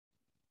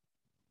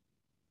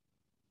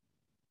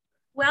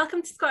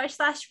Welcome to Scottish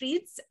Slash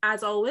Reads.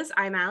 As always,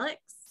 I'm Alex.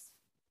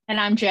 And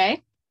I'm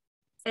Jay.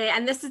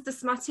 And this is the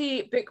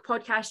smutty book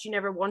podcast you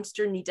never wanted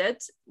or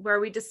needed, where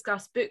we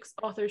discuss books,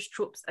 authors,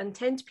 tropes, and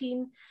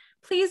tentpeen.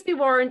 Please be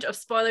warned of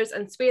spoilers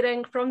and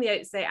swearing from the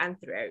outset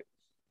and throughout.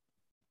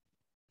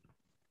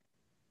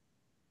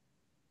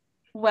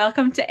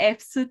 Welcome to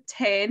episode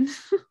 10,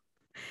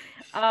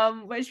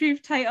 which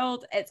we've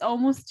titled It's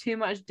Almost Too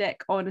Much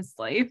Dick,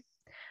 Honestly.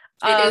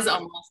 It is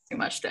almost too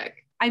much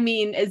dick. I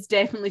mean, it's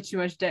definitely too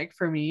much dick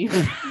for me,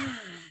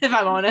 if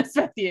I'm honest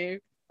with you.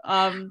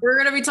 We're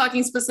going to be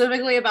talking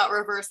specifically about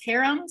reverse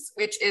harems,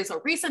 which is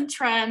a recent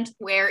trend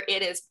where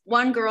it is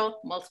one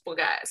girl, multiple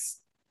guys.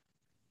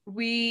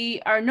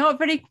 We are not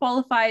very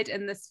qualified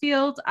in this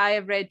field. I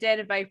have read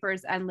Den of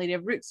Vipers and Lady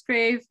of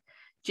Rooksgrave.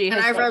 And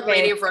I've read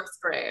Lady of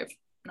Rooksgrave.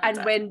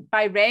 And when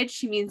by read,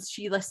 she means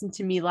she listened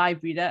to me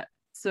live read it.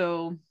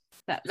 So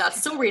that's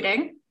still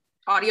reading.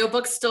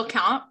 Audiobooks still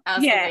count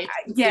as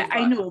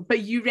I know,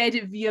 but you read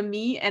it via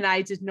me and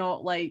I did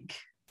not I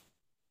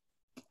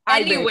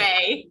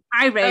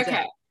read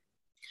it.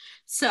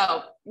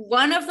 So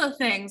one of the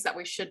things that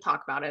we should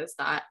talk about is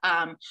that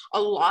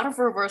a lot of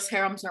reverse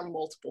harems are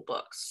multiple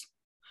books,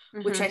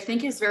 which I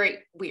think is very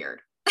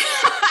weird.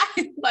 I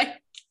think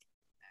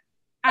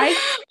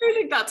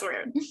that's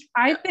weird.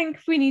 I think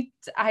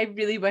I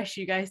really wish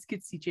you guys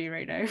could see Jay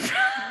right now.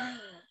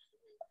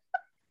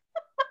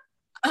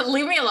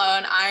 Leave me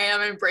alone. I am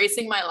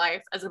embracing my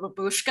life as a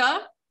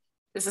babushka.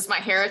 This is my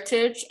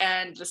heritage,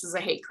 and this is a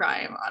hate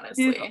crime,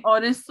 honestly. You've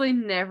honestly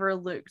never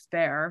looked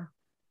better.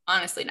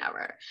 Honestly,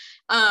 never.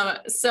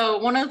 So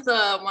one of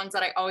the ones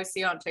that I always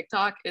see on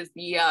TikTok is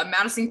the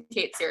Madison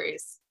Kate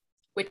series,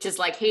 which is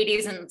like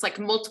Hades, and it's like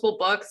multiple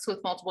books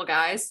with multiple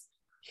guys.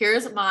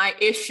 Here's my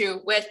issue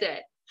with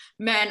it.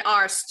 Men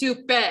are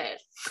stupid.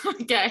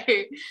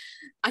 Okay.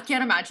 I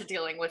can't imagine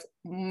dealing with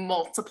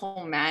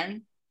multiple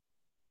men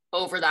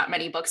over that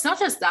many books. Not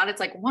just that, it's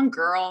like one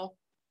girl.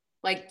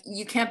 Like,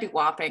 you can't be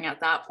whopping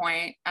at that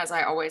point, as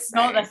I always say.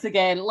 Not this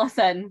again.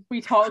 Listen,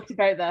 we talked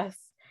about this.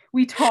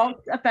 We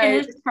talked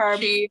about her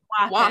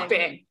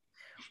whopping.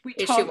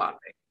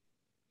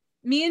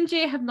 Me and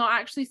Jay have not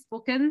actually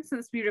spoken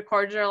since we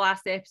recorded our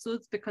last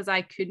episodes because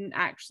I couldn't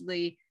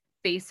actually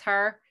face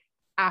her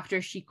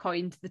after she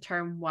coined the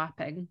term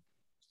whapping.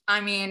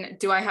 I mean,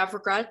 do I have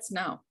regrets?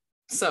 No.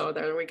 So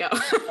there we go.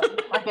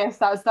 I guess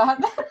that's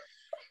that.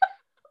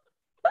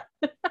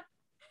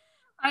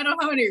 I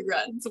don't have any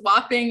regrets.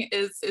 Whopping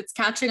it's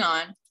catching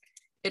on.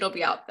 It'll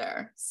be out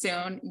there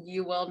soon.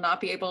 You will not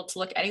be able to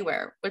look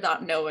anywhere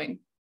without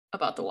knowing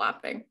about the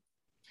whopping.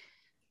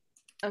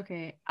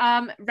 Okay.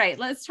 Right.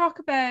 Let's talk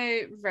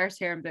about reverse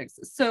harem books.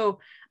 So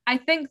I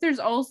think there's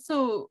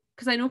also,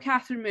 because I know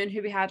Catherine Moon,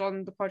 who we had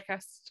on the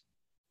podcast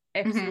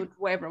episode,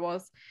 whatever it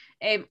was,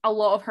 a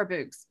lot of her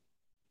books,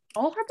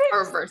 all her books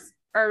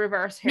are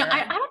reverse harem. No,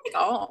 I don't think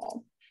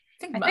all.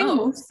 I think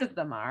most of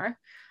them are.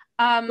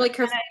 Like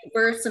her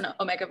verse and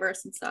Omega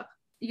verse and stuff.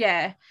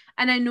 Yeah,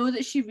 and I know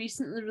that she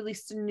recently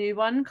released a new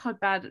one called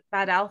Bad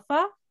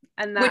Alpha,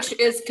 and which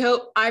is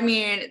I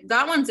mean,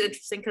 that one's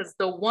interesting because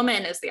the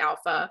woman is the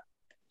alpha.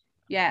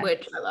 Yeah,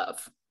 which I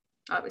love.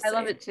 Obviously, I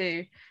love it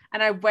too,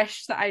 and I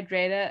wish that I'd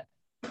read it.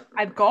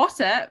 I've got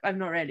it. I've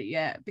not read it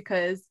yet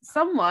because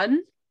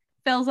someone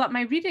fills up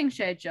my reading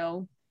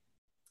schedule.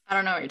 I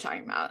don't know what you're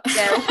talking about.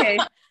 Yeah, okay.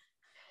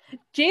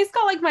 Jay's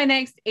got like my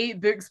next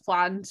 8 books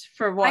planned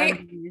for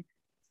one.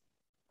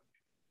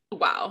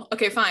 Wow.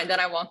 Okay, fine.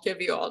 Then I won't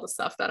give you all the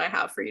stuff that I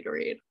have for you to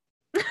read.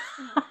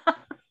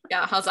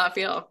 Yeah, how's that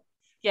feel?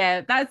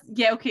 Yeah,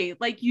 okay.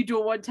 Like, you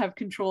don't want to have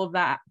control of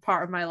that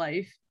part of my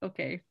life.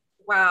 Okay.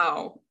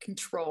 Wow.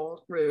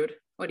 Control. Rude.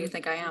 What do you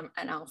think I am?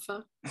 An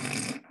alpha?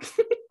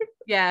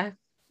 Yeah.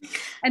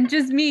 And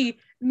just me,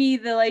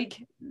 the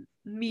like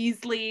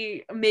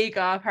measly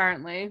omega,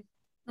 apparently.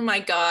 Oh my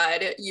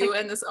God. You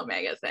and this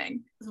omega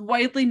thing. It's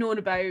widely known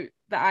about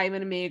that I'm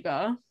an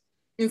omega.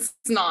 It's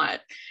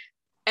not.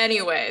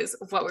 Anyways,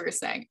 what we were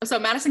saying. So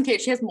Madison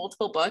Kate, she has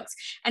multiple books.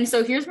 And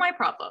so here's my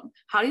problem.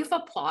 How do you have a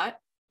plot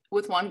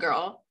with one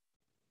girl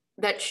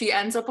that she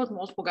ends up with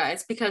multiple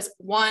guys? Because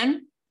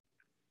one,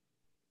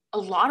 a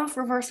lot of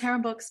reverse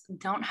harem books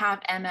don't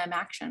have MM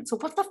action. So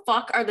what the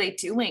fuck are they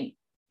doing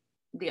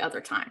the other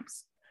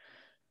times?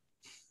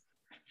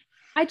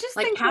 I just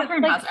like think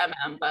Catherine has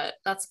MM, but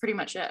that's pretty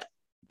much it.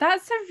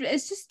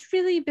 It's just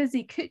really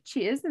busy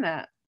coochie, isn't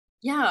it?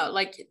 Yeah,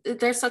 like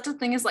there's such a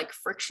thing as like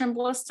friction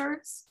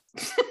blisters.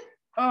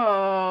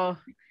 Oh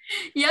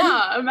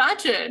yeah,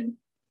 imagine.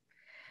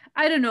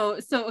 I don't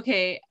know. So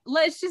okay,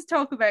 let's just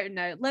talk about it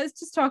now. Let's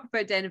just talk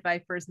about Den of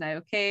Vipers now.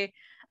 Okay,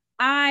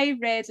 I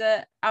read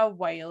it a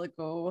while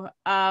ago.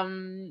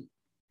 It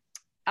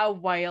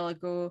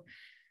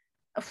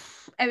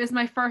was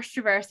my first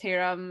reverse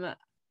harem.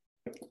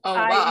 Oh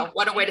wow,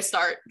 what a way to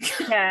start.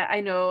 Yeah,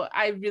 I know.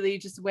 I really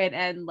just went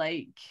in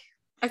like,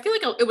 I feel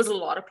like it was a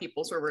lot of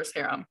people's reverse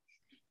harem.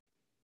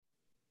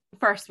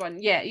 First one,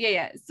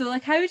 yeah. So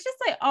like, I was just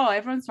like, oh,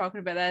 everyone's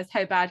talking about this,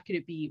 how bad could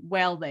it be?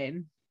 Well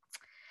then,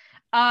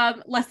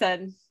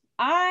 listen,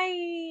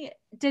 I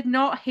did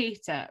not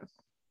hate it.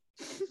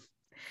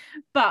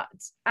 But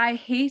I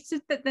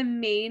hated that the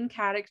main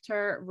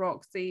character,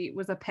 Roxy,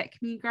 was a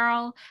pick-me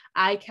girl.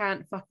 I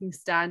can't fucking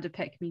stand a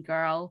pick-me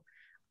girl.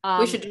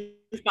 We should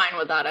define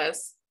what that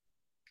is.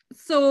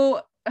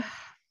 So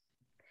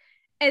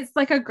it's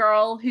like a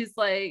girl who's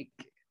like,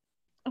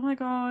 oh my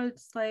god,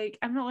 it's like,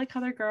 I'm not like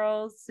other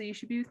girls, so you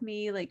should be with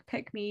me, like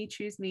pick me,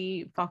 choose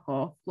me, fuck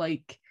off.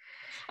 Like,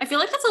 I feel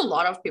like that's a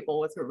lot of people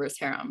with reverse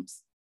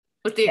harems,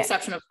 with the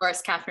exception of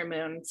course Catherine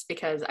Moon's,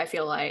 because I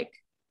feel like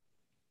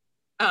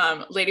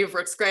Lady of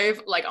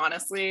Rooksgrave, like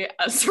honestly,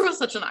 Esther was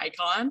such an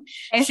icon.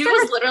 She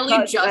was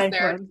literally just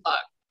there to fuck.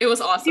 It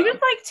was awesome. She was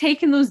like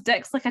taking those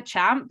dicks like a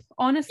champ,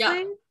 honestly.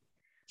 Yeah.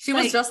 She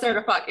was just there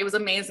to fuck. It was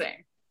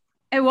amazing.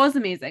 It was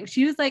amazing.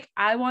 She was like,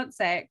 I want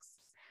sex.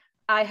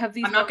 I have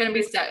these. I'm not gonna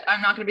be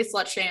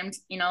slut shamed.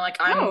 You know, like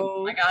I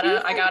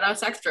got a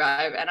sex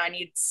drive and I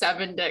need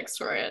 7 dicks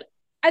for it.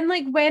 And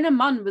like when a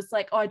man was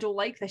like, oh, I don't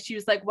like this, she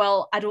was like,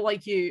 well, I don't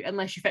like you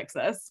unless you fix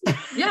this.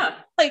 Yeah.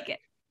 Like,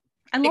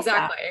 I love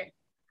that.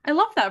 I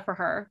love that for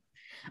her.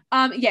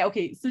 Yeah,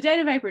 okay. So Den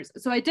of Vipers.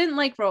 So I didn't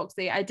like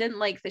Roxy. I didn't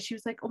like that she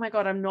was like, oh my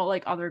god, I'm not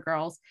like other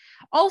girls.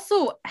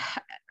 Also,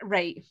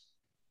 right.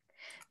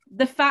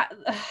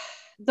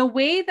 The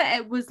way that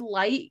it was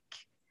like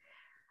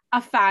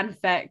a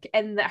fanfic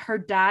and that her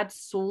dad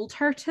sold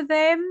her to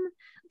them,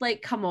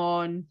 like, come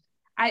on.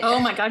 Oh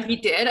my god, he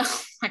did.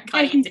 Oh my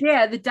god, he did.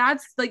 Yeah, the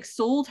dad's like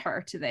sold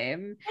her to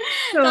them.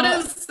 So, that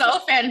is so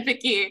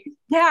fanficky.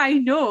 Yeah, I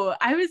know.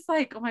 I was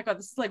like, oh my god,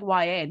 this is like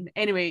YN.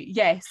 Anyway,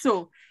 yeah.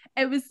 So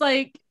it was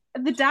like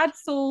the dad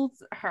sold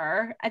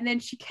her, and then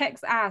she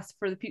kicks ass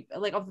for the people,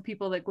 like of the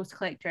people that go to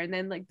collect her, and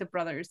then like the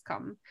brothers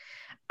come.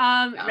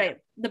 Right,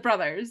 the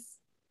brothers.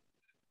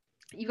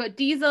 You've got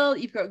Diesel,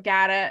 you've got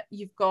Garrett,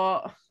 you've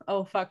got,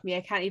 oh fuck me,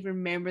 I can't even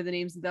remember the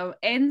names of them.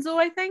 Enzo,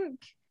 I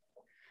think.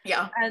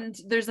 Yeah. And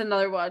there's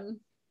another one.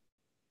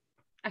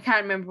 I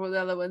can't remember what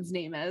the other one's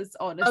name is,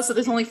 honestly. Oh, so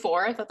there's only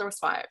 4? I thought there was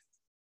 5.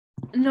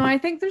 No, I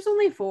think there's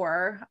only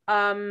 4.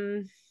 I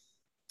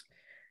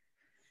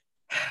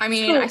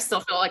mean, I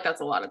still feel like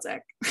that's a lot of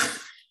dick.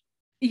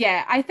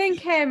 Yeah, I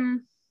think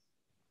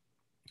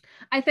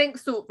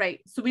so,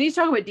 right. So we need to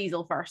talk about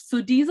Diesel first.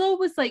 So Diesel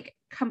was like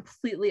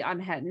completely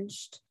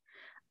unhinged.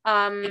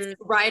 It's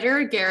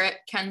Ryder, Garrett,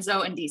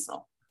 Kenzo, and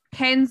Diesel.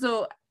 Ryder's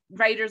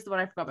the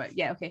one I forgot about.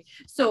 Yeah, okay.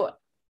 So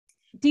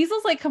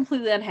Diesel's like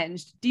completely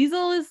unhinged.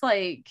 Diesel is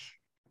like,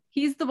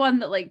 he's the one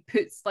that like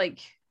puts like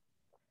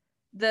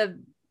the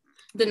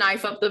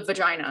knife up the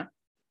vagina.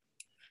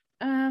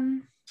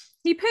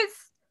 He puts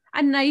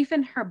a knife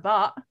in her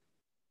butt.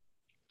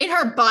 In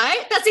her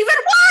butt? That's even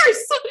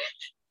worse.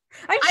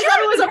 I thought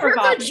it was her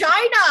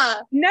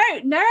vagina.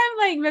 No, I'm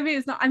like, maybe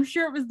it's not. I'm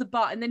sure it was the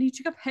butt. And then he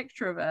took a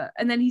picture of it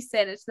and then he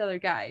sent it to the other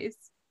guys.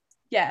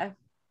 Yeah.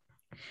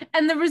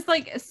 And there was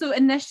like, so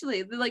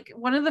initially, like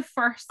one of the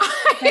first.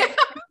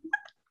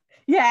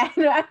 Yeah,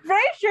 no, I'm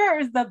pretty sure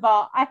it was the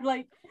butt. I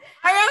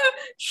am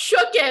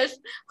shooketh.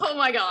 Oh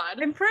my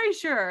god. I'm pretty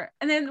sure.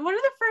 And then one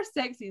of the first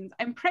sex scenes,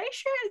 I'm pretty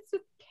sure it's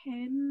with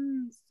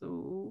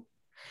Kenzo.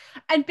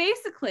 And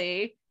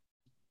basically,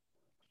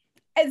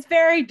 it's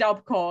very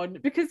dubcon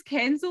because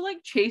Kenzo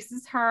like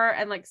chases her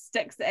and like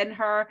sticks it in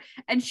her,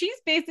 and she's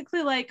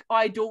basically like, oh,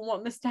 I don't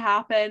want this to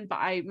happen,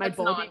 but my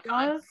body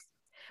does.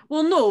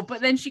 Well, no,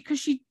 but then she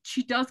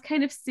does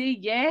kind of say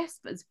yes,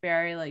 but it's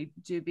very like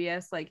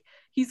dubious. Like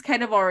he's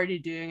kind of already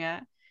doing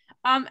it.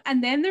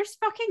 And then there's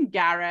fucking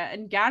Garrett,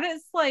 and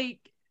Garrett's like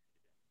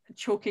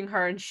choking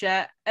her and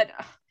shit. And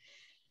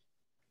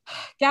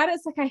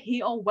Garrett's like, I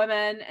hate all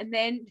women. And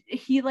then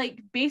he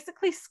like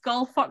basically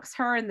skull fucks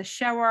her in the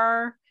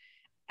shower.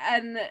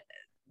 And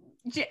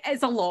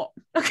it's a lot.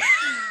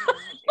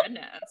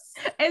 Goodness.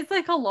 It's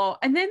like a lot.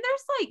 And then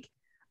there's like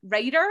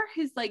Ryder,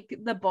 who's like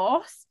the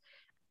boss.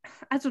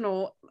 I don't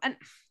know. And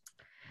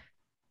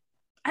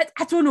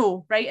I don't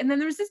know, right? And then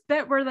there's this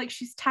bit where like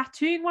she's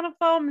tattooing one of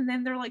them, and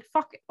then they're like,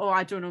 fuck it. Oh,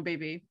 I don't know,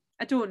 baby.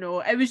 I don't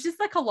know. It was just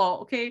like a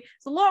lot, okay?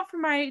 It's a lot for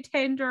my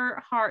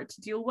tender heart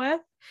to deal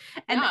with.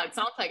 And yeah, it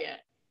sounds like it.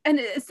 And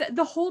it's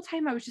the whole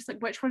time I was just like,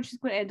 which one she's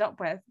going to end up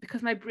with,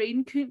 because my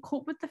brain couldn't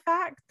cope with the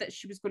fact that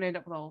she was going to end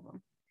up with all of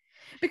them.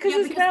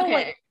 Because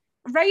like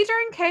Ryder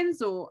and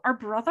Kenzo are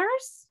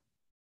brothers.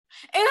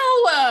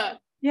 Ew.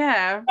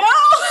 Yeah.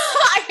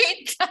 Oh, I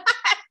hate that.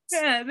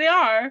 Yeah, they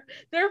are.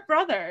 They're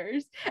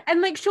brothers. And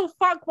like she'll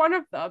fuck one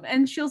of them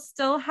and she'll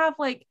still have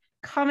like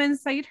come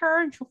inside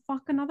her and she'll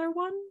fuck another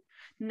one.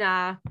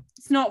 Nah,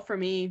 it's not for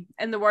me.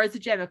 In the words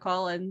of Gemma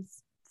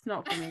Collins, it's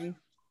not for me.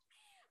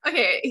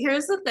 Okay,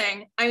 here's the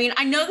thing. I mean,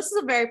 I know this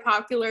is a very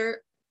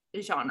popular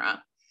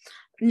genre.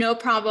 No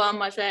problem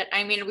with it.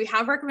 I mean, we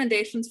have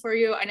recommendations for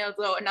you. I know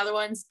though another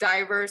one's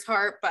Diver's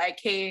Heart by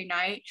K.A.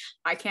 Knight.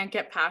 I can't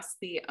get past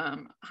the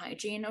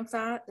hygiene of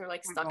that. They're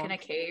like stuck in a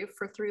cave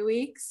for 3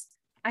 weeks.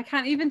 I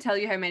can't even tell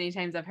you how many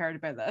times I've heard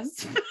about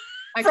this.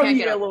 I can't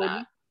get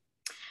over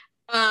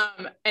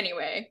that.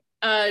 Anyway,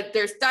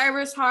 there's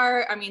Diver's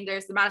Heart. I mean,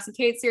 there's the Madison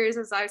Kate series,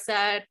 as I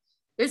said.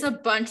 There's a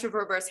bunch of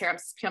reverse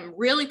harems become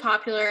really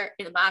popular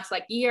in the last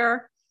like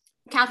year.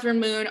 Catherine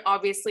Moon,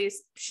 obviously,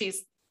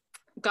 she's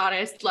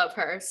goddess, love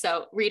her.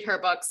 So read her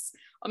books,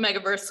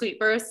 Omegaverse,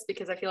 Sweetverse,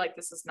 because I feel like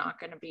this is not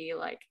going to be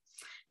like,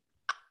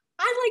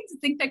 I like to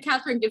think that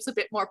Catherine gives a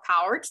bit more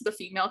power to the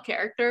female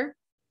character,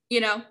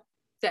 you know,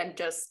 than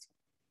just.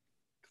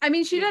 I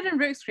mean, she did in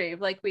Rook's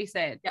Grave, like we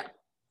said. Yeah.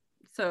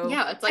 So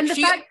yeah, it's like and the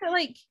fact that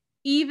like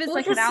Eve is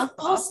like an alpha.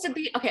 Supposed to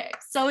be okay.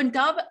 So in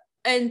Dove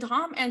and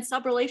Tom and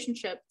sub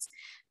relationships,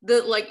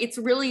 the like it's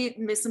really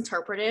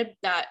misinterpreted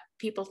that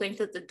people think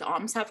that the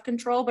Doms have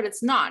control, but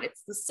it's not.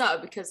 It's the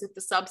sub, because if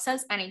the sub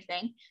says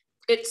anything,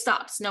 it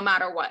stops no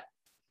matter what.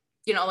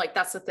 You know, like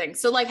that's the thing.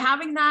 So like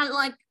having that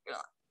like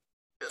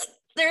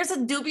there's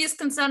a dubious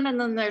consent, and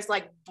then there's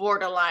like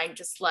borderline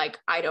just like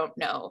I don't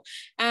know.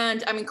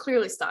 And I mean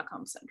clearly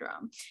Stockholm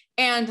syndrome.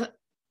 And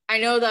I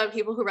know that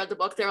people who read the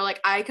book, they were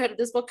like,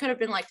 this book could have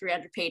been like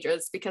 300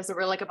 pages, because there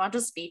were like a bunch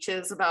of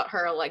speeches about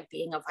her like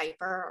being a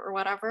viper or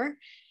whatever.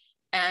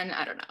 And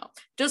I don't know,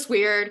 just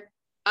weird.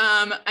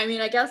 I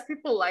mean, I guess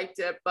people liked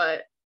it,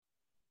 but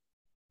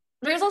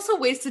there's also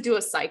ways to do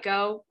a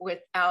psycho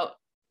without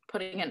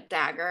putting a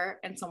dagger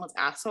in someone's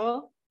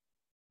asshole.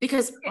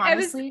 Because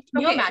honestly,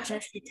 can you imagine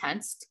if she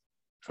tensed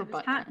for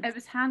buttons? It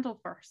was handle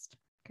first.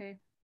 Okay.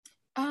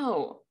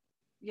 Oh.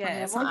 Yeah, okay,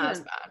 it wasn't as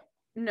bad.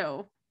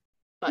 No.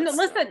 But no,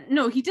 listen,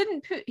 no, he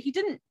didn't put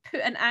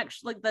an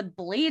actual like the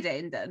blade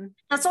end in.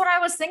 That's what I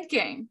was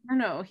thinking.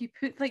 No, he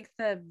put like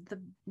the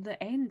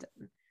end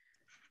in.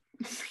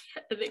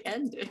 The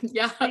end in,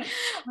 yeah. Like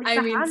I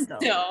mean, handle.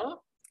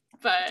 still,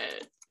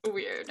 but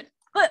weird.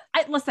 But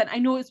listen, I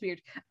know it's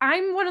weird.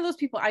 I'm one of those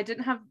people, I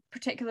didn't have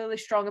particularly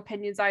strong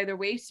opinions either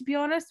way, to be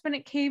honest, when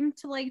it came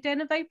to like Den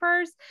of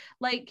Vipers.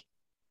 Like,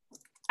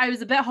 I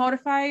was a bit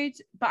horrified,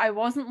 but I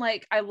wasn't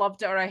like I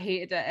loved it or I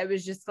hated it. It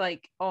was just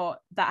like, oh,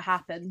 that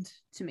happened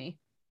to me.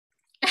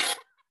 It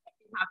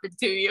happened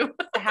to you.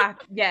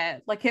 Yeah,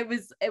 like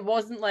it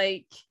wasn't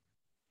like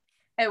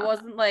I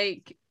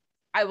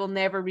will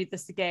never read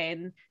this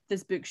again.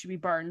 This book should be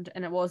burned.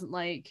 And it wasn't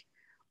like,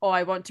 oh,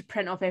 I want to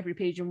print off every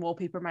page and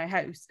wallpaper my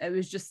house. It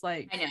was just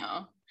like, I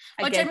know.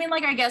 Which I mean,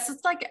 like, I guess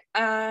it's like,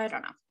 I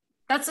don't know.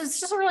 It's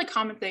just a really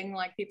common thing,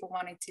 like people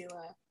wanting to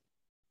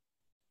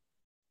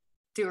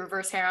do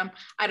reverse harem.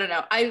 I don't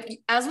know.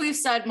 As we've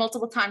said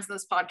multiple times in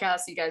this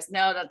podcast, you guys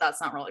know that that's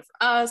not really for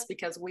us,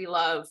 because we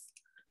love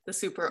the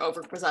super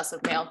over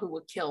possessive male who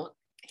would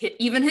hit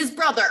even his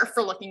brother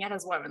for looking at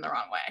his woman the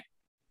wrong way.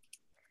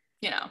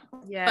 You know.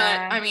 Yeah.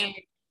 But I mean,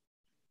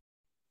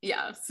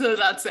 yeah. So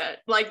that's it.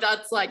 Like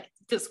that's like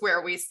just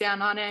where we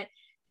stand on it.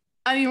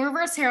 I mean,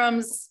 reverse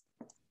harems.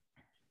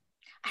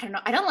 I don't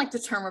know. I don't like the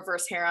term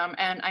reverse harem,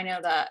 and I know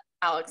that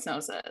Alex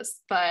knows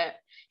this, but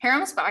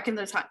harems back in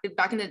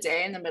the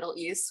day in the Middle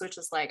East, which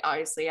is like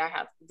obviously I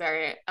have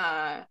very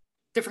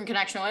different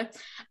connection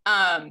with,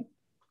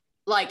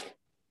 like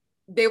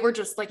they were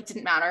just like, it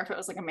didn't matter if it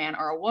was like a man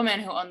or a woman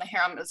who owned the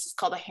harem. It's just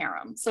called a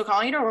harem. So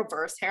calling it a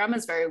reverse harem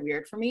is very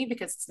weird for me,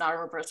 because it's not a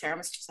reverse harem,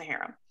 it's just a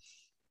harem.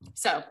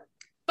 So,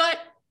 but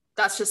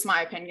that's just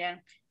my opinion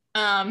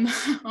on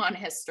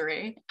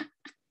history.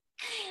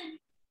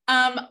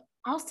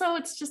 Also,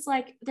 it's just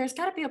like, there's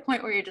got to be a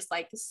point where you're just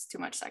like, this is too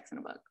much sex in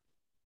a book.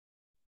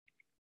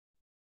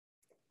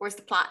 Where's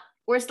the plot?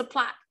 Where's the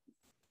plot?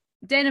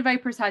 Den of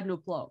Vipers had no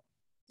plot.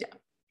 Yeah.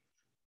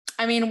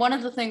 I mean, one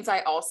of the things I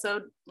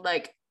also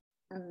like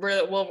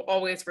will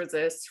always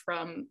resist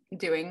from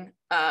doing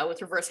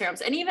with reverse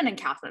harems, and even in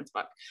Catherine's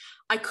book,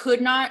 I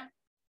could not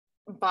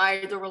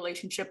buy the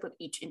relationship with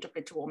each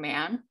individual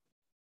man.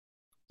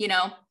 You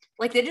know,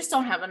 like they just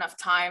don't have enough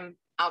time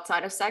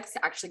outside of sex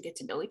to actually get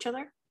to know each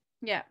other.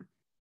 Yeah.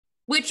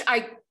 Which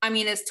I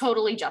mean is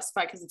totally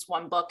justified, because it's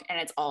one book and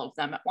it's all of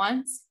them at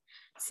once.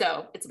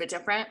 So it's a bit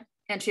different.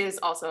 And she is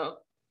also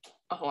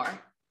a whore,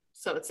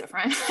 so it's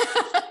different.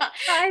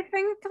 But I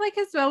think like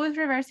as well with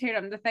reverse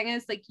harem, the thing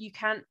is like you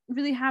can't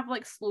really have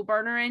like slow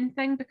burn or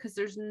anything, because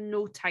there's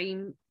no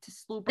time to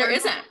slow burn. There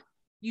isn't.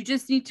 You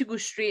just need to go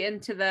straight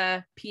into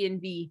the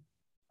P&V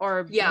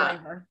or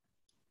whatever.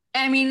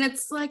 I mean,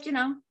 it's like, you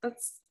know,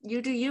 that's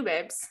you do you,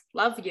 babes.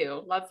 Love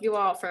you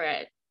all for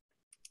it.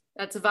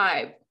 That's a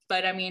vibe.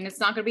 But I mean, it's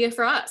not going to be it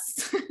for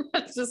us.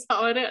 That's just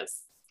how it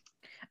is.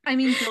 I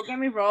mean, don't get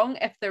me wrong.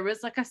 If there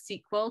was like a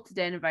sequel to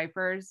Den of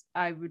Vipers,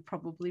 I would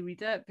probably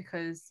read it,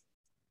 because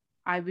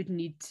I would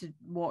need to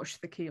watch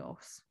the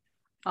chaos.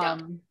 Yeah.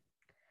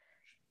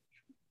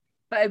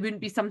 But it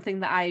wouldn't be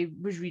something that I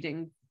was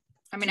reading.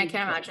 I mean, I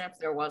can't imagine if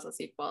there was a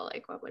sequel,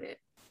 like what would it?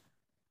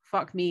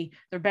 Fuck me.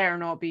 There better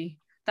not be.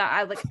 That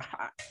I like.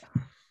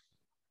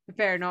 There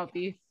better not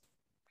be.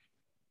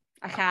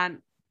 I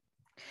can't.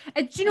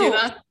 Do you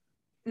know?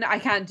 No, I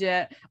can't do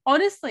it.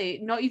 Honestly,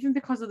 not even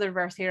because of the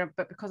reverse harem,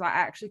 but because I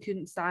actually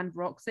couldn't stand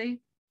Roxy.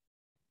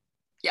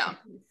 Yeah.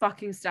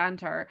 Fucking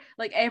stand her.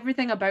 Like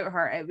everything about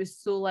her, it was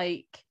so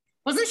like.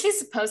 Wasn't she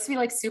supposed to be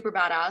like super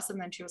badass,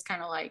 and then she was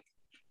kind of like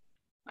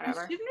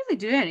whatever? She didn't really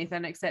do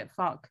anything except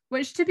fuck.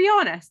 Which, to be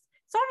honest,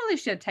 it's not really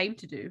she had time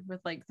to do with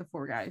like the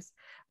four guys.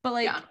 But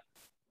like,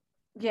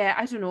 yeah,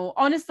 I don't know.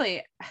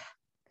 Honestly,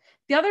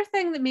 the other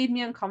thing that made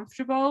me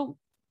uncomfortable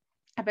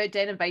about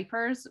Den of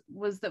Vipers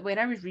was that when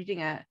I was reading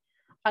it,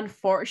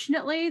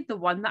 unfortunately, the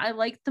one that I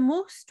liked the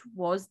most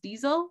was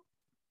Diesel.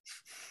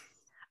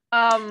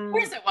 Of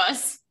course it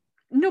was.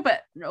 No,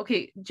 but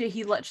okay,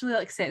 he literally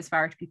like sets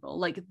fire to people.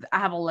 Like, I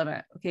have a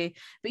limit, okay?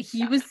 But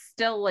he was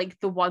still like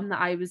the one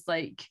that I was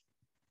like,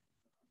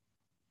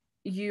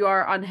 you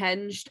are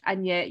unhinged,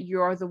 and yet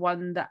you're the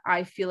one that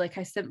I feel like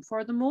I simp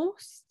for the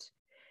most.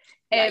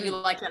 Yeah, you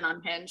like an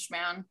unhinged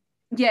man.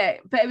 Yeah,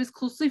 but it was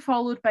closely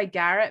followed by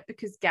Garrett,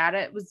 because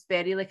Garrett was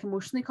very like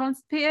emotionally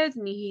constipated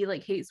and he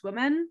like hates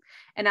women.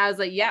 And I was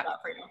like, yep,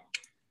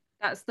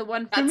 that's the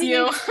one for me.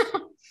 That's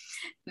you.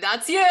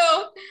 That's you.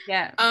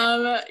 Yeah.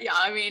 Yeah,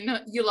 I mean,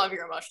 you love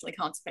your emotionally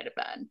constipated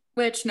Ben,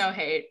 which no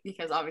hate,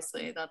 because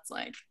obviously that's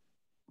like,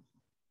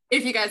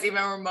 if you guys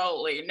even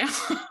remotely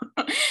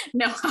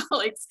know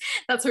Alex,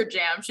 that's her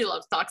jam. She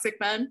loves toxic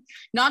men.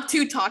 Not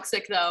too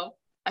toxic though.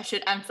 I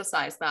should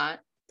emphasize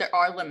that. There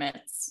are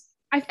limits.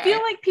 I feel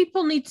like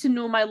people need to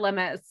know my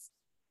limits.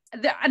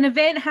 An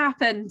event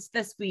happened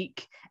this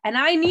week, and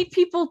I need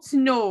people to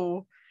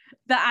know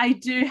that I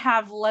do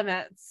have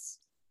limits.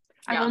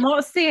 I will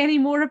not say any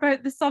more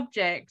about the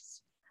subject,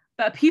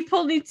 but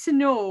people need to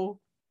know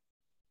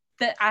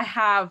that I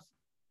have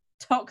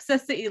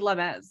toxicity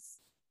limits.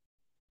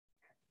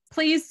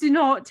 Please do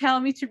not tell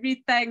me to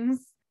read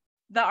things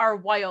that are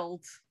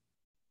wild.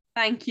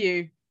 Thank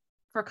you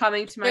for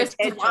coming to my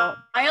TED Talk.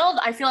 Wild?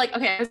 I feel like,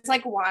 okay, it's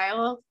like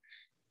wild,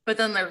 but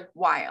then they're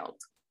wild.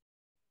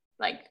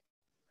 Like,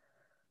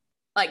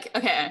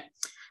 okay.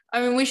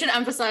 I mean, we should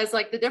emphasize,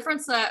 like, the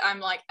difference that I'm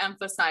like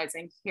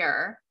emphasizing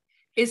here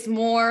is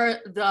more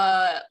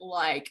the,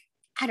 like,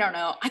 I don't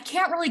know, I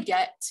can't really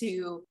get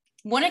to,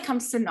 when it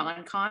comes to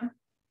non-con,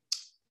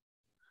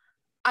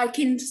 I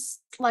can,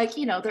 like,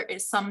 you know, there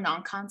is some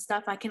non-con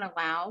stuff I can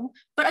allow,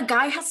 but a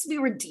guy has to be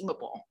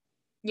redeemable,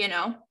 you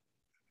know?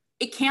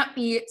 It can't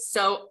be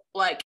so,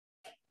 like,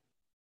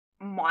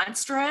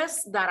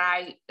 monstrous that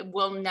I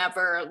will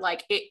never,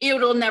 like,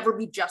 it'll never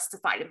be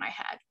justified in my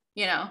head,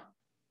 you know?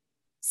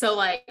 So,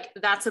 like,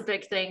 that's a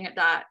big thing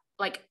that,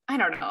 like, I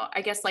don't know,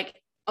 I guess, like,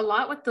 a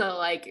lot with the,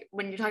 like,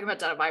 when you're talking about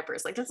Den of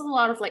Vipers, like, there's a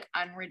lot of, like,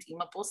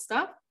 unredeemable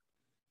stuff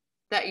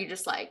that you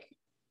just, like,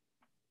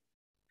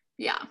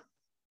 yeah,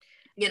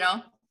 you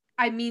know?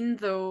 I mean,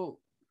 though,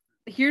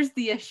 here's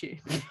the issue.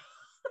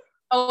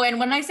 Oh, and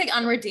when I say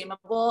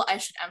unredeemable, I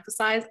should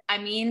emphasize, I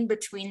mean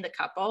between the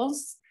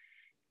couples.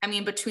 I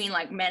mean between,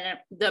 like,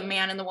 the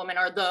man and the woman,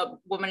 or the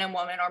woman and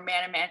woman, or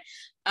man and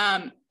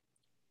man.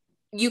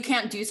 You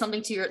can't do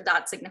something to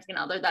that significant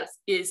other that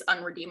is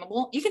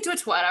unredeemable. You can do it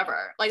to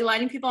whatever. Like,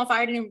 lighting people on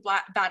fire didn't even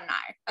bat an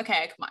eye.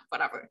 Okay, come on,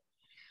 whatever.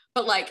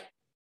 But, like,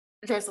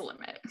 there's a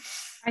limit.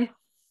 I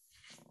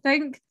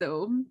think,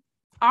 though,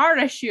 our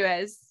issue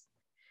is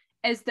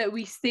that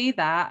we say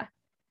that,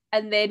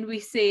 and then we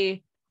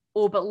say,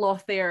 oh, but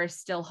Lothair is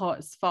still hot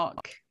as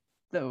fuck,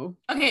 though.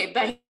 Okay,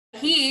 but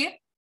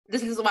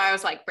this is why I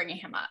was, like, bringing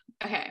him up.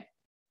 Okay.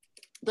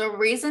 The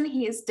reason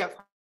he is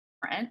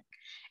different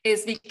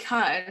is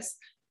because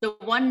the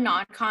one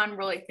non-con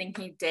really thing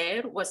he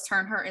did was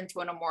turn her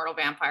into an immortal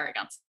vampire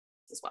against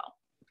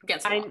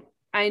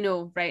I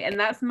know, right? And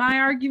that's my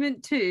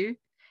argument too.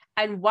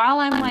 And while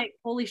I'm like,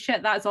 holy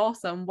shit, that's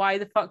awesome, why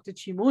the fuck did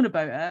she moan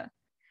about it?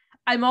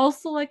 I'm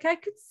also like, I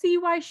could see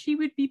why she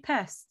would be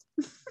pissed.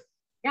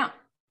 Yeah,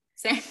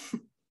 same.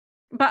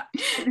 But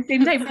at the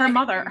same time, her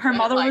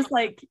mother was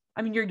like,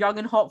 I mean, you're young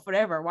and hot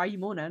forever. Why are you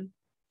moaning?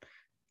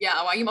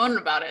 Yeah, why are you moaning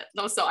about it?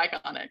 That was so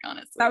iconic,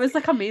 honestly. That was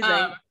like amazing.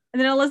 And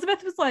then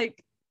Elizabeth was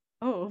like,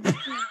 oh.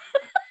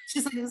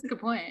 She's like, that's a good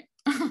point.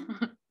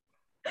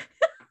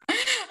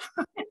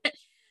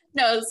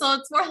 No, so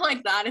it's more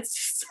like that. It's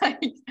just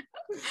like,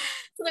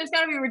 so there's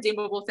got to be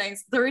redeemable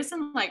things. The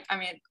reason, like, I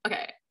mean,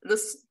 okay,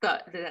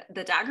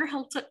 the dagger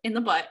held in the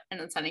butt and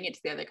then sending it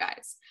to the other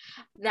guys.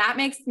 That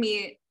makes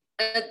me,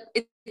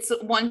 it's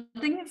one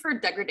thing for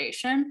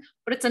degradation,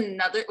 but it's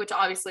another, which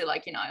obviously,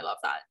 like, you know, I love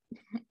that.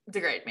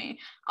 Degrade me,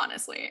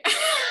 honestly.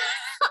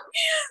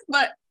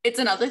 But it's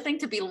another thing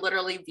to be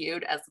literally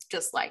viewed as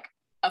just like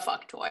a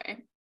fuck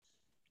toy.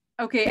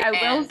 Okay, I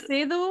will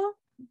say though,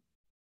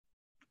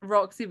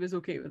 Roxy was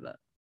okay with it.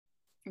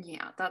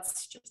 Yeah,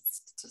 that's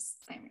just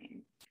I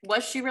mean,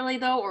 was she really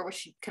though, or was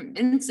she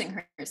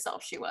convincing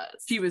herself she was?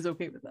 She was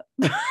okay with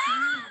it.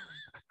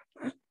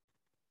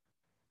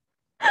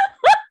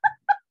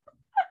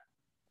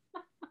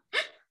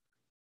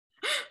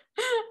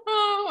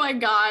 Oh my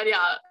god,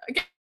 yeah.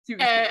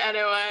 Okay,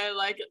 anyway,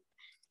 like,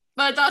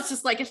 but that's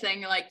just like a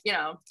thing, like, you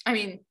know, I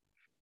mean,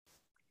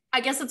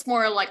 I guess it's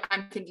more like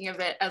I'm thinking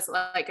of it as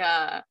like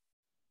a,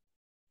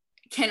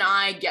 can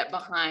I get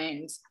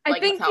behind, like,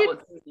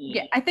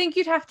 I think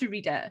you'd have to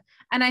read it.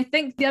 And I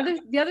think the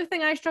other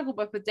thing I struggled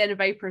with Den of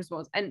Vipers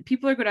was, and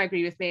people are going to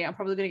agree with me, I'm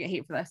probably going to get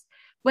hate for this,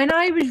 when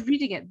I was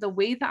reading it, the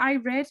way that I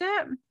read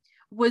it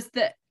was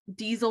that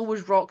Diesel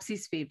was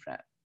Roxy's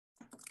favorite.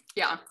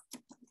 Yeah.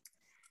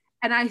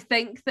 And I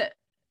think that,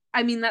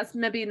 I mean, that's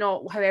maybe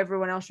not how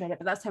everyone else read it,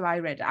 but that's how I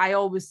read it. I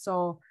always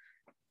saw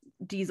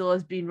Diesel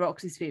as being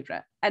Roxy's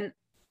favorite. And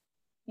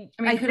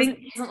I mean, who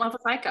doesn't love a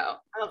psycho?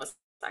 I love a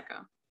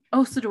psycho.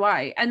 Oh, so do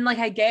I. And like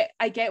I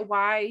get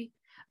why,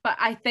 but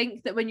I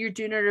think that when you're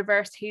doing a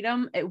reverse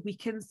harem, it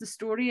weakens the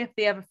story if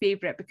they have a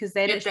favorite, because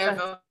then If they have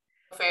a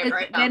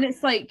favorite, then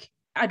it's like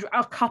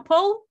a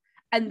couple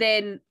and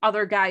then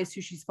other guys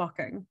who she's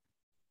fucking.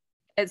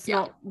 It's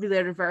not really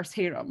a reverse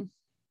harem.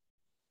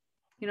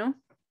 You know?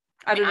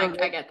 I don't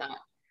know. I get that.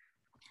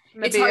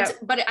 Maybe it's hard to,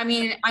 but I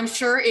mean, I'm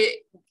sure it,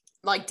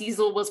 like,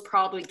 Diesel was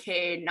probably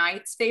Kay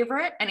Knight's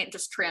favorite, and it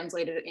just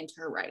translated it into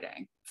her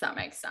writing, if that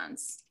makes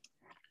sense.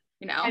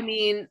 You know? I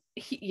mean,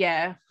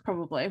 yeah,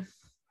 probably.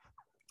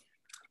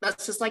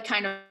 That's just like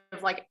kind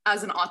of like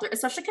as an author,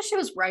 especially because she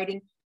was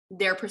writing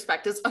their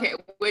perspectives. Okay,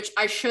 which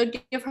I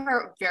should give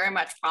her very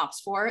much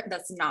props for.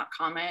 That's not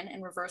common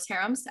in reverse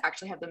harems to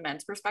actually have the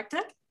men's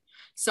perspective.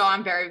 So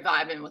I'm very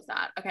vibing with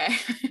that. Okay.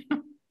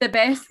 The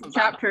best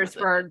chapters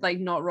were like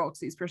not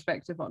Roxy's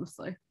perspective,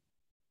 honestly.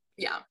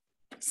 Yeah.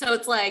 So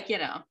it's like, you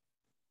know,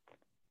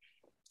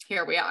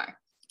 here we are.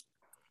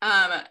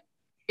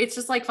 It's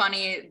just like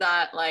funny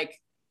that like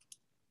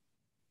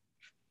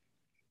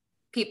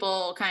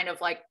people kind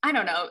of like, I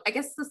don't know, I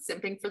guess the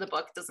simping for the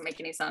book doesn't make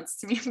any sense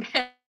to me a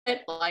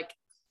bit. Like,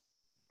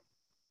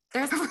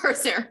 there's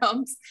reverse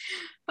harems,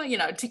 but you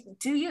know, do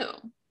you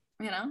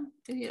know,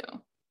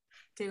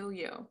 do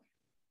you?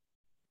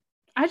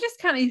 I just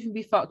can't even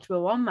be fucked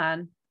with one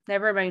man.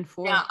 Never mind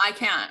four. Yeah, I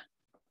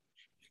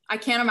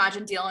can't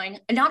imagine dealing.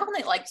 And not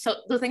only like, so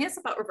the thing is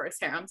about reverse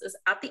harems is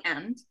at the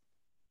end,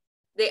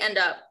 they end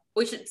up,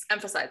 we should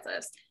emphasize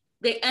this,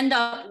 they end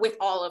up with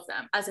all of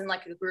them as in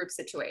like a group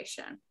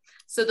situation.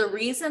 So the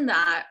reason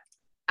that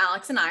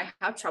Alex and I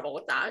have trouble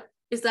with that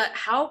is that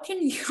how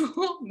can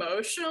you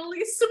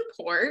emotionally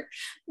support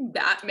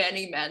that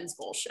many men's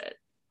bullshit?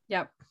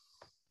 Yep.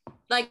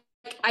 Like,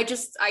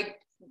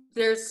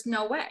 there's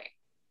no way.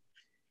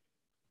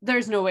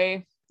 There's no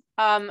way.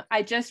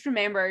 I just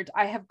remembered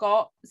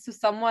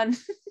someone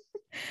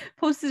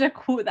posted a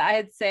quote that I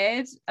had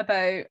said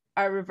about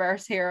a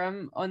reverse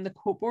harem on the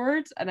quote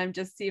board, and I'm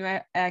just seeing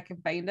if I can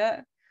find it.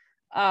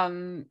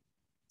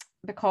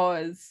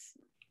 Because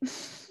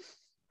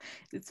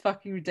it's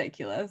fucking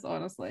ridiculous,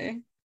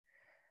 honestly.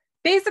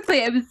 Basically,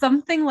 it was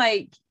something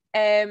like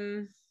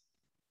hold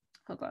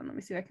on, let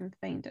me see if I can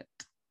find it.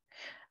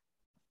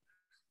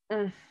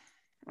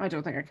 I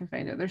don't think I can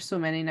find it. There's so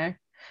many now.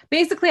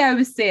 Basically, I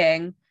was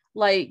saying,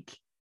 like,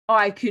 oh,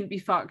 I couldn't be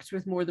fucked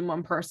with more than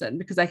one person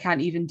because I can't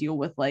even deal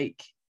with,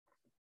 like,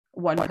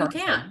 one person.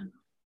 You can.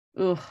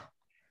 Ugh.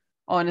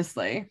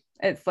 Honestly.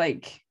 It's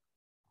like...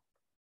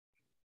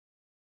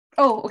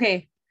 Oh,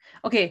 okay.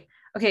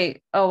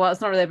 Oh, well,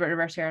 it's not really about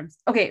reverse harems.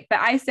 Okay, but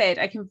I said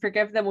I can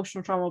forgive the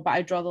emotional trauma, but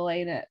I draw the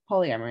line at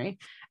polyamory.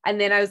 And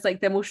then I was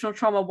like, the emotional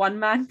trauma one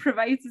man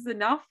provides is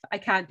enough. I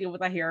can't deal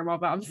with a harem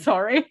of it. I'm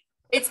sorry.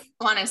 It's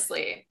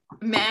honestly,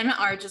 men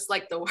are just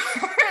like the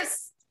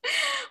worst,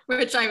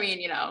 which I mean,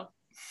 you know.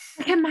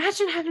 Like,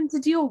 imagine having to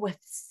deal with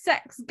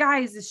 6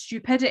 guys'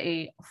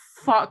 stupidity.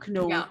 Fuck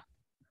no. Yeah.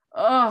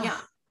 Oh, yeah.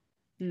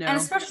 No. And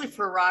especially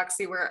for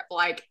Roxy, where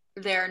like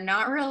they're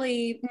not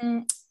really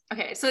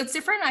okay. So it's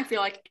different, I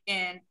feel like,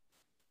 in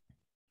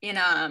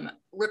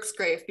Rook's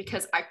Grave,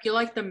 because I feel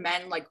like the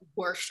men like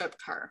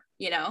worshipped her,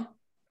 you know?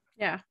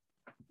 Yeah.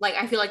 Like,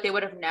 I feel like they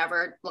would have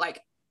never, like,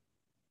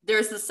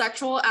 there's the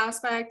sexual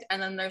aspect,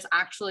 and then there's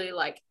actually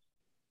like,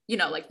 you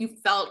know, like you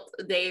felt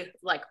they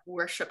like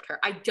worshipped her.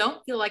 I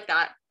don't feel like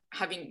that,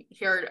 having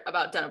heard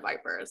about Den of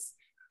Vipers.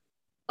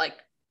 Like,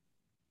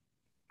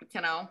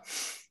 you know,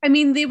 I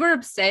mean, they were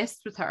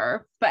obsessed with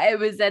her, but it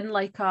was in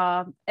like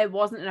it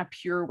wasn't in a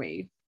pure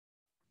way.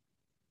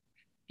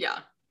 Yeah.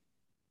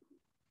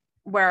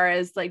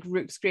 Whereas like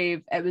Rook's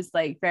Grave, it was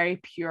like very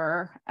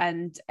pure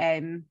and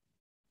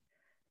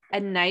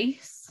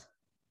nice.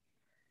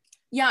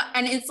 Yeah,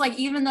 and it's like,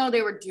 even though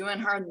they were doing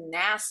her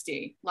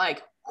nasty,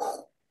 like,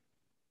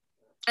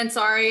 and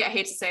sorry, I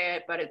hate to say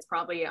it, but it's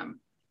probably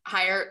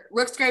higher.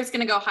 Rook's Grave's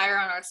gonna go higher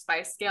on our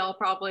spice scale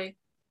probably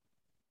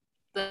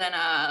than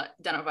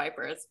Den of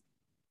Vipers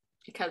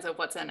because of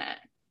what's in it.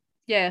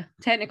 Yeah,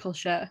 technical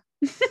shit.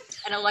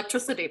 And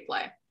electricity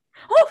play.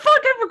 Oh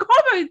fuck,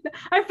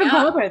 I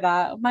forgot about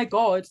that. Oh my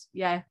god.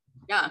 Yeah.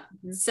 Yeah.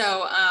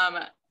 So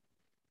I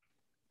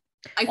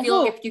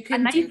feel if you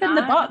can a knife in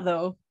the butt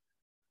though.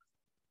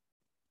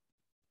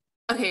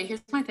 Okay,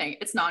 here's my thing.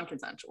 It's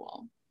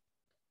non-consensual.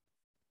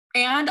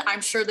 And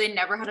I'm sure they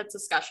never had a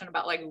discussion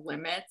about like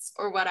limits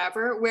or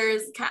whatever.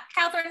 Whereas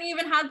Catherine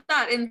even had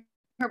that in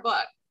her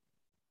book.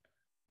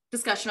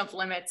 Discussion of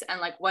limits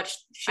and like what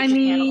should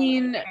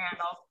you handle.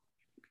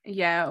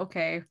 Yeah,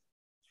 okay.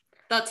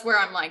 That's where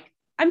I'm like,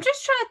 I'm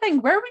just trying to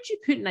think, where would you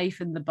put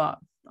knife in the butt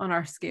on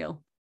our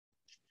scale?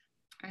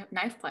 I have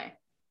knife play.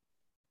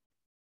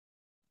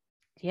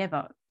 Yeah,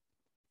 but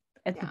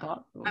it's the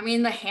butt. I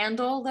mean, the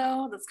handle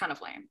though, that's kind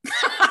of lame.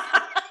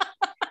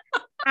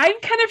 I'm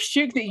kind of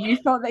shook that you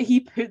thought that he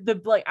put the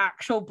like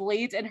actual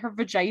blade in her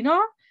vagina.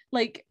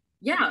 Like,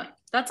 yeah,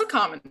 that's a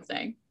common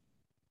thing.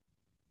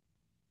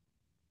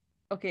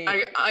 Okay.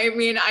 I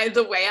mean,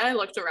 the way I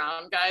looked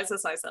around, guys,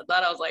 as I said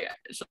that, I was like,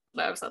 should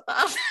I have said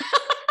that?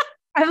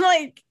 I'm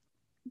like,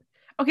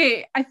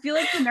 Okay, I feel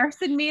like the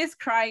nurse in me is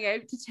crying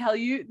out to tell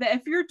you that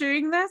if you're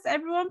doing this,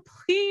 everyone,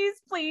 please,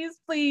 please,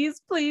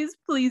 please, please,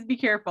 please be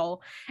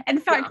careful. In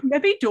fact,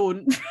 maybe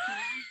don't.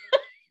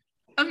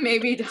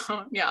 Maybe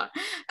don't. Yeah.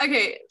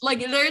 Okay. Like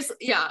there's,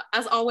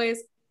 as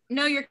always,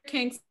 know your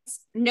kinks,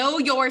 know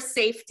your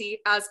safety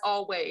as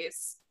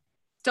always.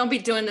 Don't be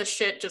doing this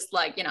shit just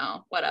like,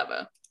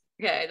 whatever.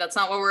 Okay. That's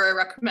not what we're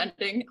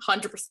recommending.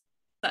 100%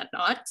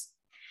 not.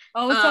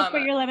 Always talk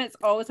about your limits.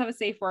 Always have a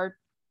safe word.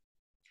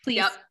 Please.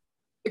 Yep.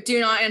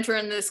 Do not enter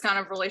in this kind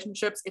of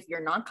relationships if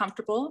you're not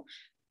comfortable.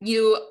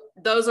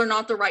 Those are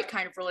not the right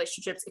kind of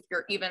relationships. If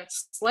you're even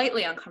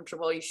slightly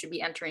uncomfortable, you should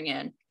be entering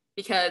in,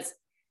 because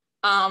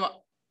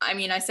I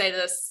mean, I say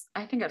this,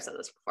 I think I've said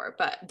this before,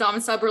 but dom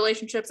and sub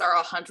relationships are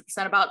 100%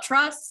 about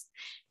trust.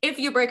 If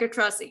you break a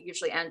trust, it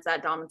usually ends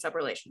that dom and sub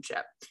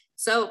relationship.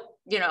 So,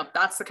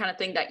 that's the kind of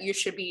thing that you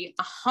should be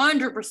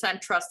 100%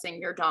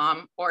 trusting your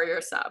dom or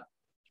your sub.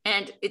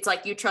 And it's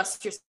like you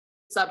trust your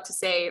sub to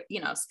say,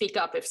 speak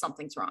up if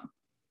something's wrong.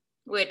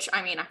 Which,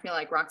 I mean, I feel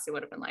like Roxy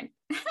would have been like.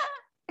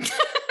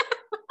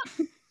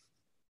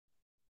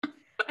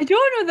 I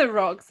don't know that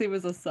Roxy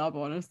was a sub,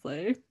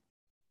 honestly.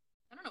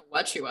 I don't know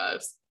what she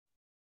was.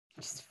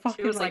 Just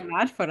fucking was like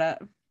mad for it.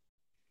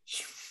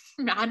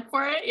 Mad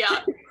for it?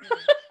 Yeah.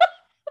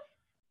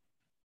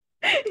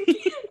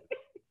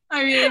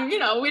 I mean, we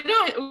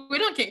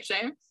don't kink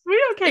shame. We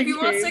don't kink shame. If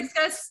you want 6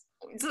 guys,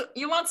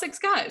 you want 6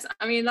 guys.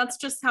 I mean, that's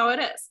just how it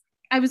is.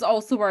 I was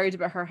also worried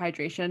about her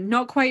hydration.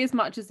 Not quite as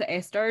much as the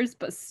Esther's,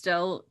 but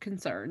still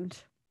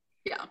concerned.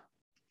 Yeah.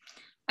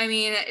 I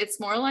mean, it's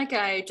more like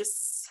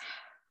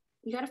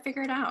you got to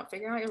figure it out.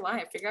 Figure out your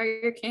life. Figure out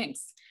your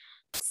kinks.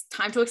 It's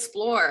time to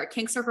explore.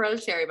 Kinks are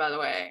hereditary, by the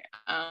way.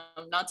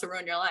 Not to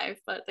ruin your life,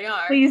 but they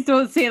are. Please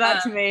don't say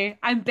that to me.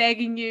 I'm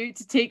begging you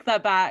to take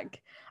that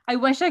back. I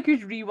wish I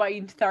could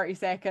rewind 30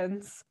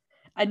 seconds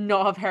and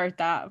not have heard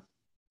that.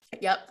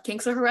 Yep.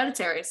 Kinks are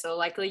hereditary. So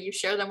likely you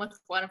share them with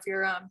one of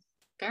your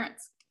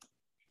parents.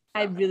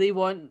 I really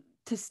want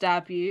to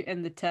stab you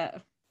in the tit.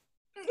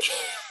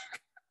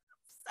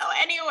 So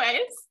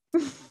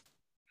anyways.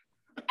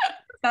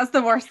 That's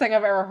the worst thing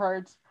I've ever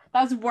heard.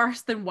 That's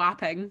worse than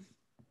whapping.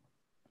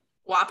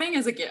 Whapping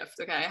is a gift,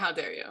 okay? How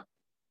dare you?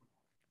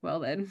 Well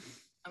then.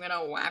 I'm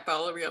gonna whap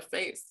all over your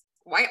face.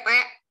 Whap.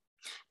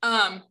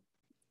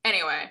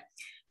 Anyway.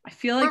 I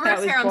feel like reverse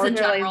that was harems in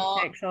general,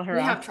 sexual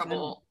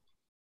harassment.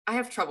 I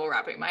have trouble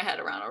wrapping my head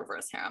around a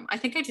reverse harem. I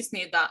think I just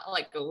need that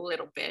like a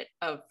little bit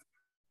of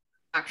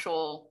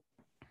actual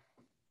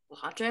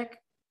logic.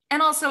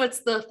 And also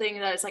it's the thing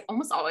that is like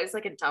almost always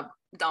like a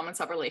dom and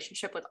sub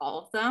relationship with all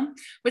of them,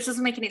 which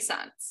doesn't make any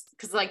sense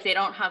because like they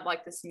don't have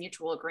like this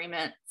mutual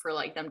agreement for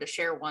like them to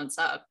share one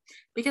sub.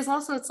 Because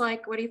also it's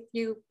like, what if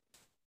you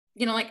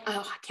like,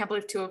 oh, I can't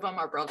believe 2 of them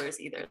are brothers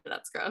either.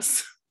 That's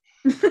gross.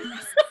 So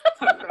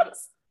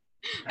gross.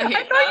 I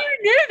thought you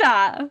knew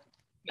that.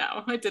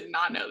 No, I did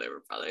not know they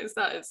were brothers.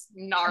 That is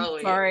gnarly.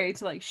 I'm sorry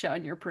to like shit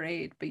on your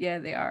parade, but yeah,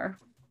 they are.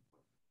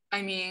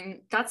 I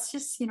mean, that's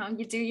just,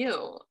 you do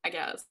you, I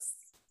guess.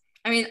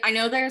 I mean, I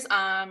know there's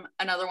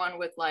another one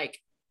with like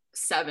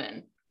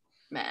 7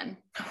 men.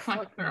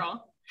 One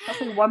girl.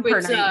 That's like one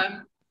per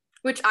night.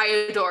 Which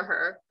I adore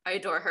her.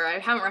 I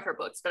haven't read her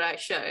books, but I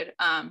should.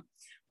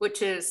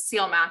 Which is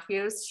C.L.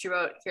 Matthews. She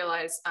wrote Here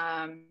Lies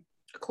a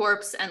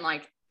Corpse, and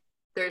like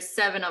there's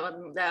 7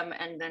 of them,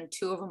 and then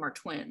 2 of them are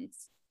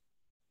twins.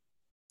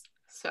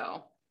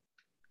 So,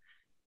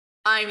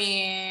 I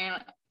mean,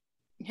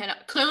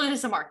 clearly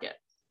there's a market.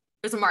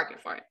 There's a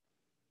market for it.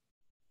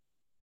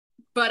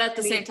 But at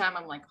the same time,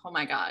 I'm like, oh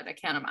my God, I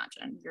can't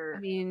imagine.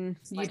 You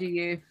do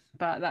you,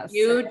 but that's...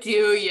 You do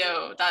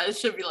you. That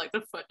should be like the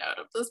footnote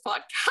of this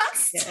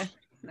podcast.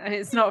 Yeah,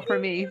 it's not for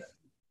me.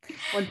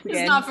 Once again,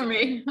 it's not for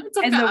me. It's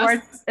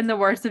in the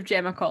words of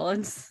Gemma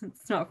Collins,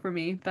 it's not for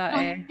me.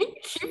 But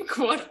keep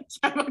quoting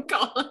Gemma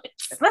Collins.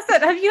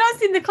 Listen, have you not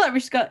seen the clip where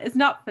she's got, it's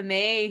not for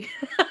me?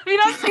 Have you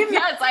not seen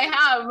Yes, I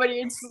have, but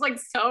it's just like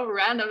so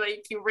random that you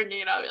keep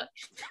bringing it up. Like,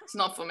 it's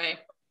not for me.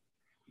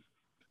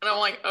 And I'm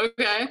like,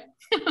 okay.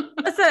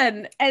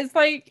 Listen, it's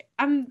like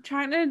I'm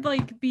trying to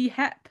like be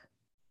hip.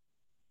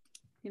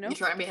 You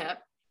trying to be hip?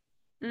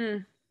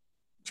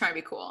 Trying to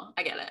be cool.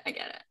 I get it.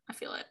 I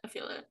feel it.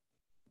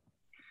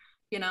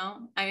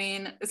 I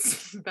mean,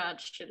 it's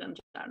bad shit in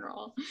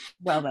general.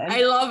 Well then.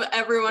 I love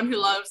everyone who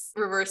loves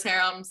reverse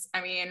harems.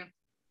 I mean,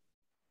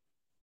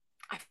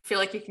 I feel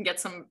like you can get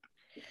some,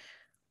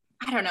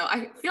 I don't know.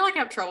 I feel like I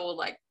have trouble with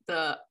like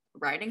the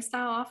writing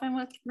style often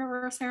with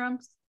reverse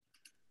harems.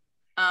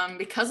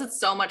 Because it's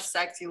so much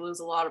sex, you lose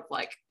a lot of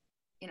like,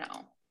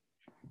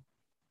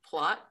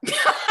 plot.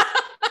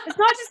 It's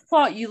not just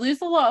plot, you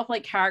lose a lot of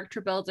like character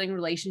building,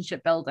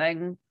 relationship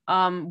building,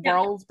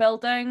 world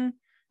building.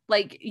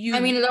 Like I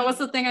mean, that was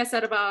the thing I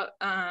said about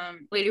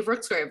Lady of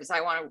Rooksgrave, is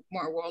I wanted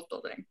more world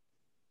building.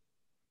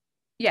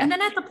 Yeah. And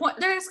then at the point,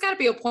 there's got to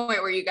be a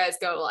point where you guys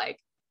go like,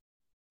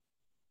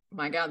 oh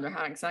my God, they're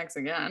having sex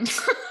again.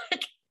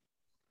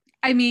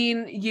 I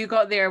mean, you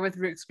got there with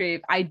Rook's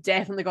Grave. I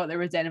definitely got there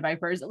with Den of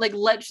Vipers. Like,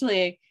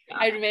 literally, Yeah.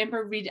 I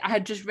remember I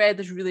had just read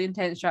this really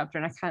intense chapter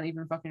and I can't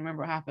even fucking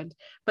remember what happened.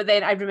 But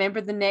then I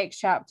remember the next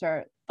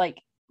chapter, like,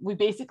 we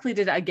basically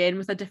did it again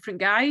with a different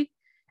guy.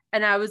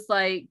 And I was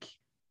like,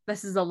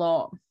 this is a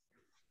lot.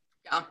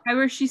 Yeah. How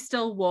is she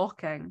still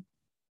walking?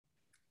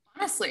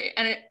 Honestly.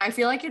 And I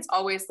feel like it's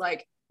always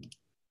like,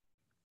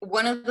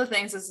 one of the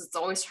things is it's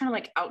always trying to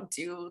like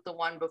outdo the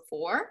one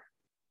before,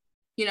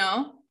 you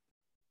know?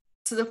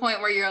 To the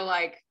point where you're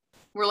like,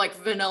 we're like,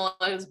 vanilla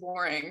is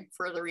boring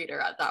for the reader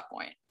at that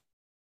point.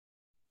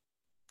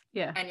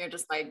 Yeah. And you're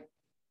just like,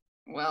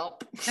 well,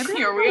 Maybe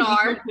here we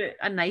are. Put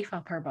a knife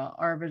up her butt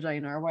or a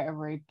vagina or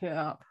whatever he put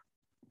up.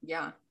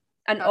 Yeah.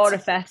 An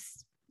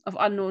orifice of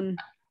unknown.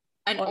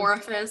 An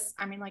orifice.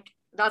 I mean, like,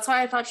 that's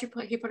why I thought he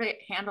put a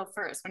handle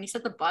first. When he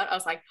said the butt, I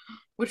was like,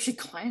 what if she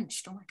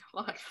clenched? Oh my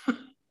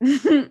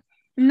God.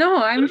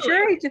 No, I'm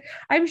sure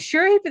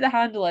he put the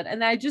handle in,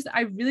 and I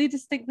really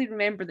distinctly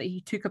remember that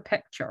he took a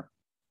picture.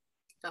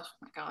 Oh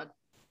my God.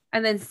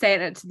 And then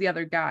sent it to the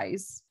other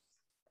guys.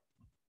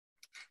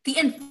 The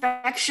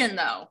infection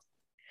though.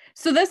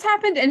 So this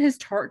happened in his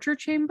torture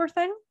chamber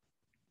thing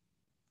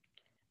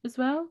as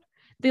well.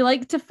 They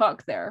like to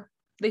fuck there.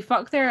 They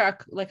fuck there a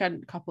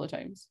couple of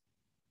times.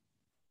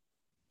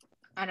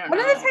 I don't know. One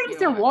of the times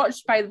they're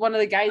watched by one of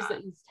the guys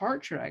that he's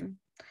torturing.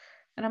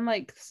 And I'm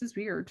like, this is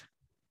weird.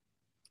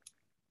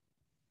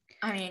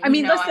 I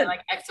mean, listen, I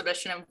like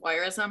exhibition of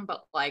voyeurism,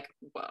 but like,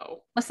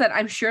 whoa. Listen,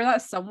 I'm sure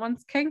that's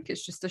someone's kink.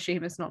 It's just a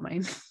shame it's not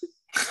mine.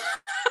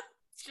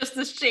 It's just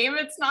a shame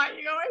it's not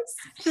yours.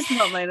 It's just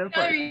not mine,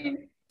 unfortunately. I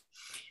mean,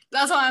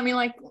 that's why I mean,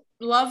 like,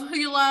 love who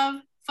you love,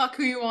 fuck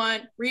who you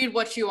want, read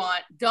what you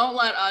want. Don't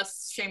let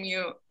us shame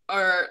you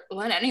or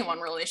let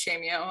anyone really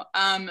shame you.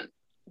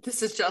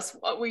 This is just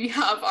what we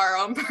have our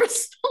own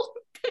personal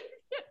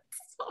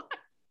opinions on.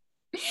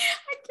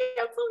 I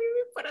can't believe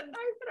we put a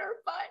knife in her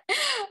butt.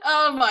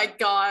 Oh my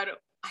God.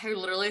 I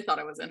literally thought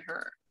it was in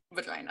her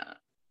vagina.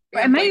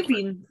 But it might have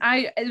been.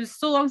 It was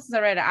so long since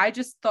I read it. I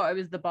just thought it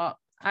was the butt.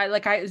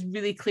 It was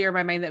really clear in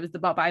my mind that it was the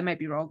butt, but I might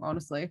be wrong,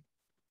 honestly.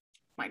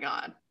 My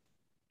God.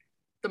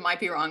 The might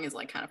be wrong is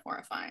like kind of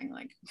horrifying.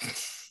 Like,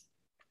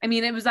 I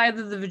mean, it was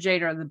either the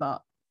vagina or the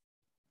butt.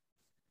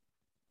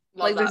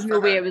 Like, there's no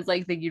way it was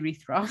like the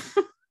urethra.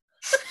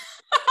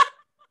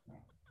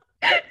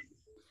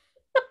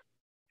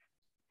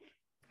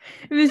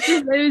 It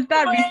was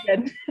that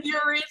reason.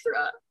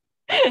 Urethra.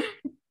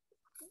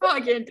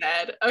 Fucking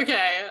dead.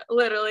 Okay,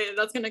 literally,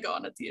 that's gonna go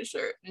on a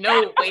t-shirt.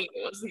 No, wait,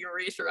 it was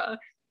urethra.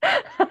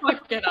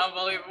 Fucking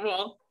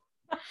unbelievable.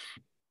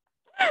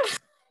 I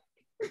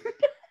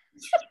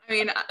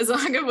mean, as long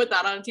as I'm gonna put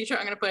that on a t-shirt,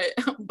 I'm gonna put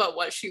 "but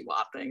was she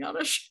whopping" on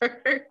a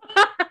shirt.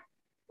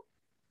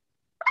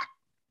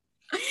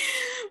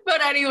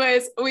 But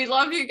anyways, we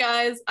love you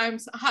guys. I'm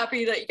so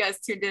happy that you guys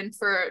tuned in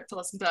to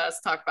listen to us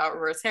talk about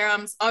reverse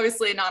harems.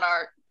 Obviously not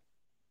our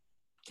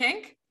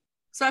kink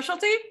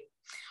specialty.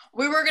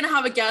 We were gonna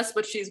have a guest,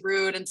 but she's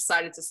rude and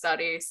decided to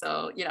study.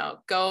 So, you know,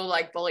 go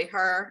like bully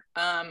her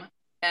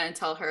and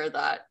tell her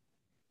that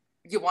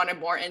you wanted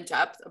more in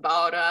depth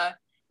about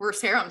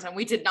reverse harems, and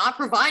we did not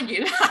provide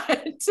you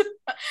that.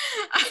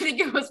 I think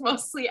it was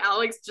mostly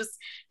Alex just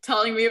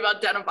telling me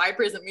about Den of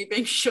Vipers and me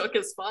being shook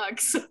as fuck.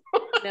 So.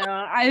 No,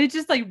 I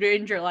just like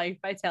ruined your life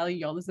by telling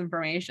you all this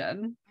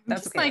information.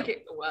 That's just okay.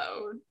 Like,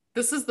 whoa,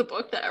 this is the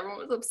book that everyone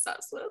was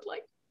obsessed with.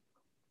 Like,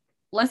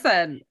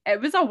 listen, it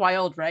was a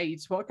wild ride.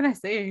 What can I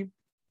say?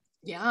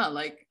 Yeah,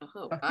 like,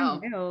 oh fucking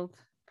wow. Wild.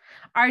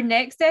 Our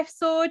next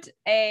episode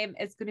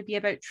is going to be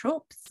about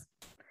tropes.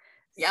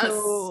 Yes.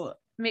 So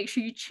make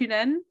sure you tune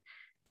in.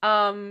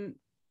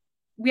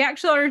 We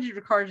actually already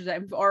recorded it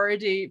and we've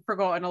already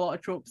forgotten a lot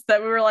of tropes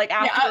that we were like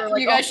after. Yeah,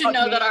 like, you guys should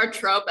know that our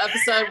trope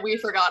episode, we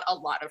forgot a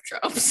lot of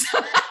tropes.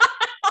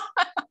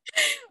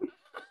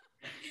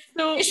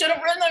 So we should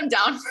have written them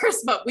down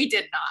first, but we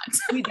did not.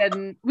 We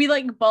didn't. We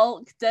like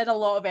bulk did a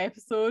lot of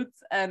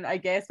episodes, and I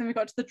guess when we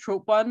got to the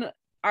trope one,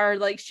 our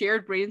like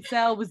shared brain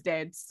cell was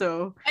dead.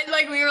 So and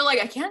like we were like,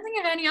 I can't think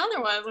of any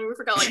other ones. Like, we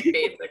forgot like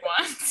basic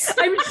ones.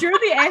 I'm sure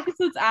the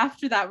episodes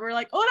after that were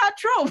like, oh, that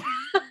trope.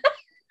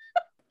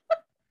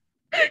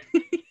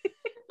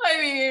 I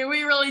mean,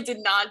 we really did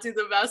not do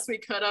the best we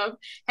could have.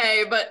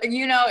 Hey, but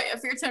you know,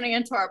 if you're tuning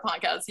into our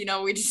podcast, you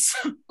know, we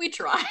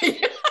try.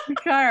 We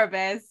try our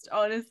best,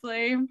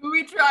 honestly.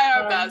 We try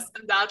our best,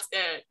 and that's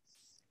it.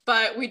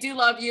 But we do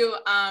love you.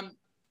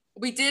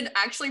 We did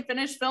actually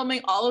finish filming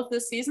all of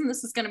this season.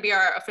 This is going to be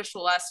our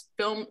official last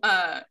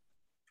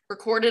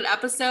recorded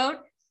episode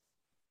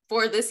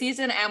for this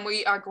season, and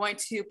we are going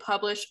to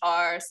publish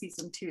our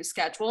season 2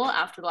 schedule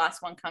after the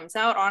last one comes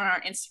out on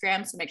our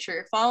Instagram, so make sure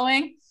you're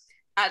following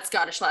at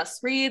Scottish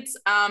Last Reads.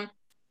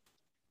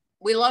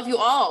 We love you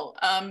all.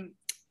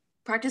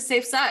 Practice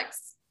safe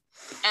sex,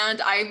 and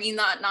I mean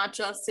that not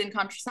just in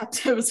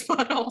contraceptives,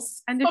 but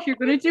also. And if you're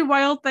going to do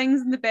wild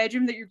things in the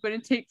bedroom that you're going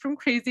to take from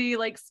crazy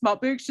like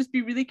smut books, just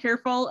be really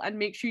careful and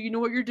make sure you know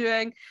what you're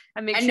doing,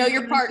 and make sure know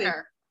your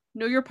partner.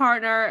 Know your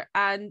partner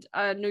and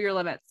know your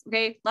limits.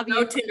 Okay, love you.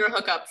 No Tinder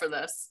hookup for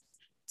this.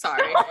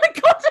 Sorry. Oh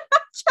my god,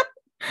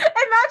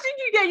 imagine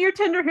you get your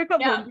Tinder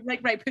hookup home, you're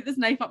like, right, put this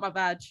knife up my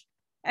badge.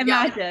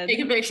 Imagine. Yeah, take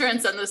a picture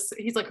and send this.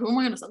 He's like, who am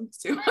I going to send this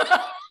to?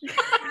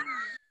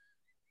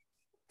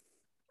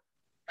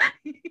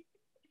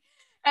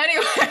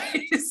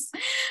 Anyways,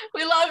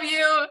 we love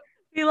you.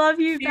 We love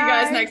you See you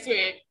guys next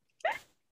week.